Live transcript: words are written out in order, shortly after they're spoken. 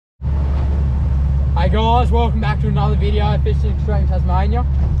Hey guys, welcome back to another video, Fishing Extreme Tasmania.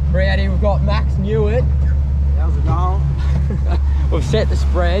 We're out here, we've got Max Newitt. How's it going? We've set the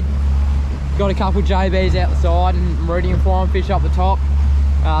spread. Got a couple JBs out the side and meridian flying fish up the top.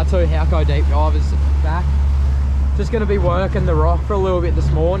 Two Halco deep divers back. Just going to be working the rock for a little bit this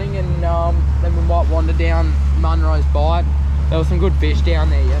morning, and then we might wander down Munro's Bight. There was some good fish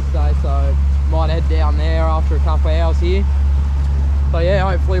down there yesterday, so might head down there after a couple of hours here. So yeah,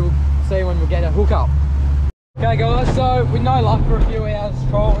 hopefully we'll see when we get a hook up. Okay guys, so with no luck for a few hours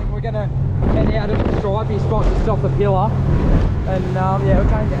trolling, we're gonna head out of the stripey spot just off the pillar, and yeah, we're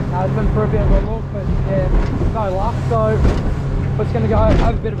going down Tasman for a bit of a look, but yeah, no luck. So we're just gonna go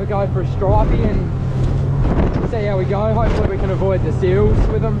have a bit of a go for a stripey and see how we go. Hopefully we can avoid the seals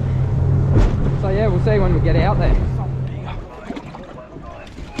with them. So yeah, we'll see when we get out there.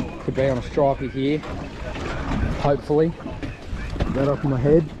 Could be on a stripey here, hopefully. Right off my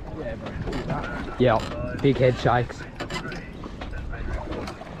head. Yeah, big head shakes.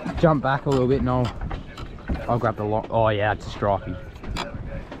 Jump back a little bit and I'll grab the lock. Oh yeah, it's a stripey.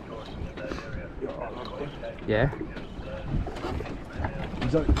 Yeah.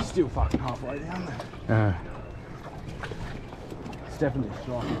 He's still fucking halfway down there. It's definitely a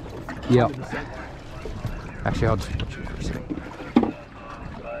stripey. Yep. 100%. Actually, I'll just put you for a second.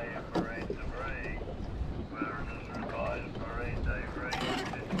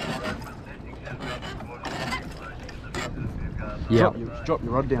 Yeah. Drop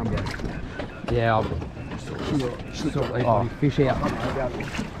your rod down, bro. Yeah, I'll fish out.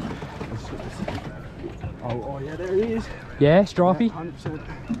 Oh yeah, there he is. Yeah, stripey? Yeah,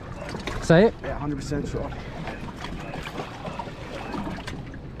 100%. See it? Yeah, 100% stripey.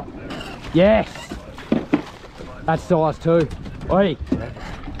 Yes! That's size 2. Oi!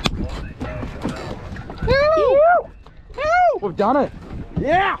 We've done it!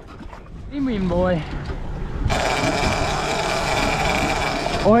 Yeah! In win, boy.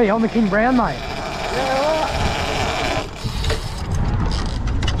 Oi, on the King Brown, mate. Yeah, right.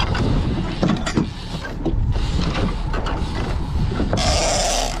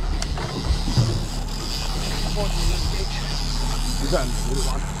 He's only a little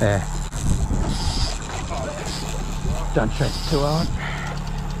one. Yeah. Don't stress it too hard.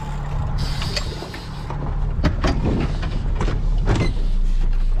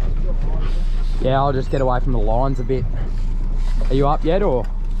 Yeah, I'll just get away from the lines a bit. Are you up yet, or?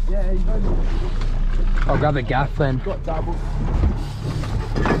 Yeah, he's only. I'll grab the gaff then. Got double.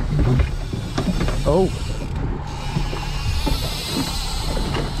 Oh.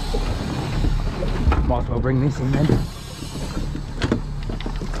 Might as well bring this in then. I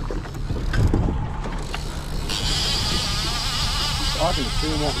think it's 2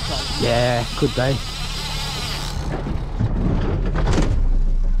 might be taking. Yeah, could be.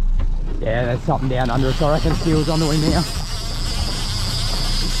 Yeah, there's something down under us. I reckon Steele's on the wing now.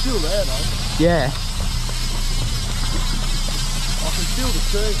 He's still there though. Yeah. I can feel the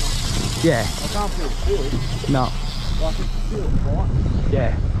tree. Yeah. I can't feel the fish. No. But I can feel it bite.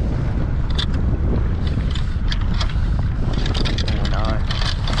 Yeah. Oh no.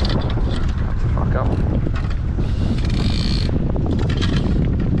 That's a fuck up.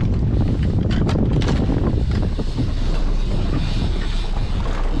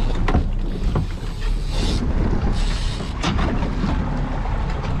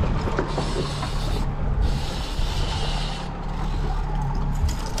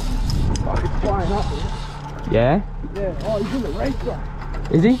 Flying up there. Yeah? Yeah, oh, he's in the reef though.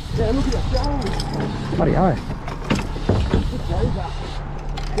 Is he? Yeah, look at that going. Bloody hell. Good day back.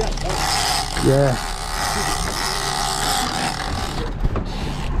 Yeah.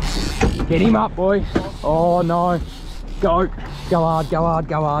 Get him up, boy. Oh no. Go. Go hard, go hard,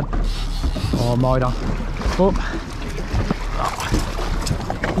 go hard. Oh, motor. Whoop.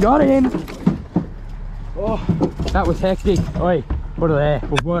 Got him. Oh. That was hectic. Oi, put it there.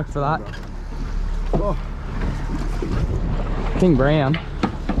 We've worked for that. Oh. King Brown.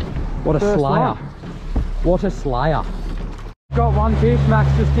 What a First slayer. one. What a slayer. Got one fish, Max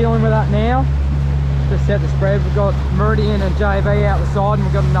just dealing with that now. Just set the spread. We've got Meridian and JV out the side, and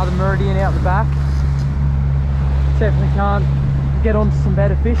we've got another Meridian out the back. Definitely can't get onto some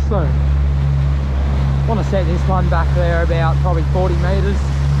better fish soon. Want to set this one back there about probably 40 metres.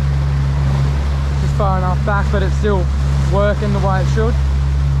 Just far enough back, but it's still working the way it should.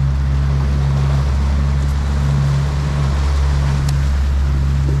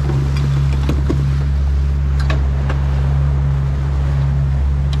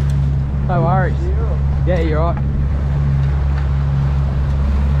 No worries. Yeah, you're right.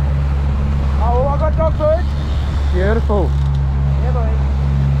 Oh, I got dog food. Beautiful. Yeah, boy.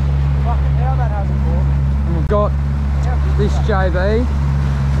 Fucking hell, that has a ball. this JB.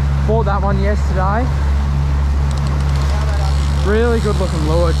 Bought that one yesterday. Really good looking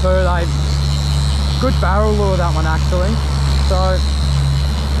lure too. Good barrel lure, that one actually. So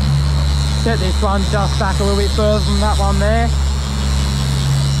set this one just back a little bit further than that one there.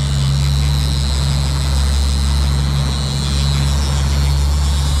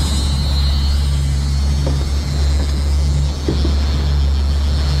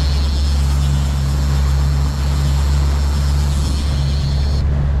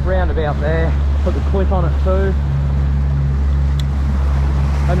 Round about there. Put the clip on it too.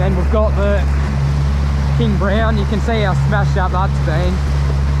 And then we've got the King Brown. You can see how smashed up that's been.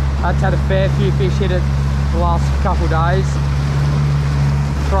 That's had a fair few fish hit it the last couple of days.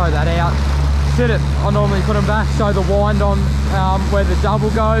 Throw that out. Sit it. I normally put them back so the wind on where the double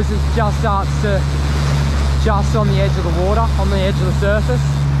goes is just starts to just on the edge of the water, on the edge of the surface.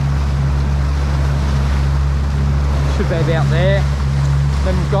 Should be about there.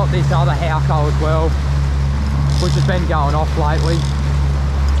 Then we've got this other Howco as well, which has been going off lately.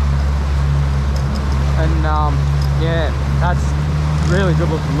 And yeah, that's really good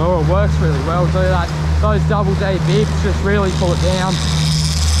looking lure. It works really well too. Those double D bibs just really pull it down.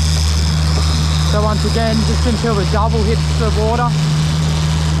 So once again, just until the double hits the water.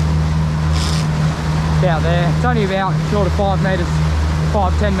 About there. It's only about short of 5 meters,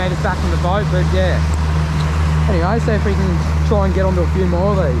 5-10 meters back from the boat, but yeah. Anyway, see if we can try and get onto a few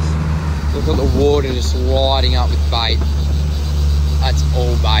more of these. Look at the water just lighting up with bait. That's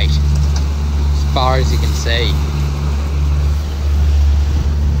all bait, as far as you can see.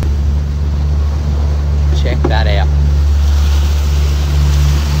 Check that out.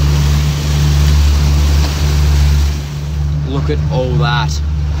 Look at all that.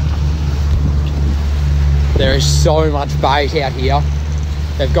 There is so much bait out here.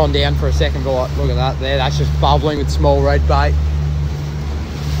 They've gone down for a second, but look at that there. That's just bubbling with small red bait.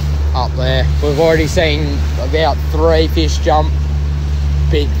 Up there. We've already seen about 3 fish jump.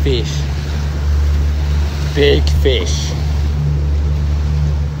 Big fish. Big fish.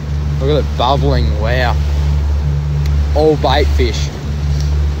 Look at it bubbling, wow. All bait fish.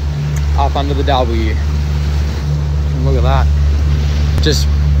 Up under the W. And look at that. Just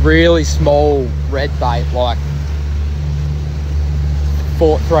really small red bait, like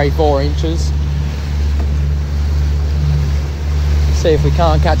 3-4 inches. See if we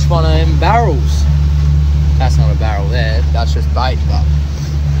can't catch one of them barrels. That's not a barrel there, that's just bait, but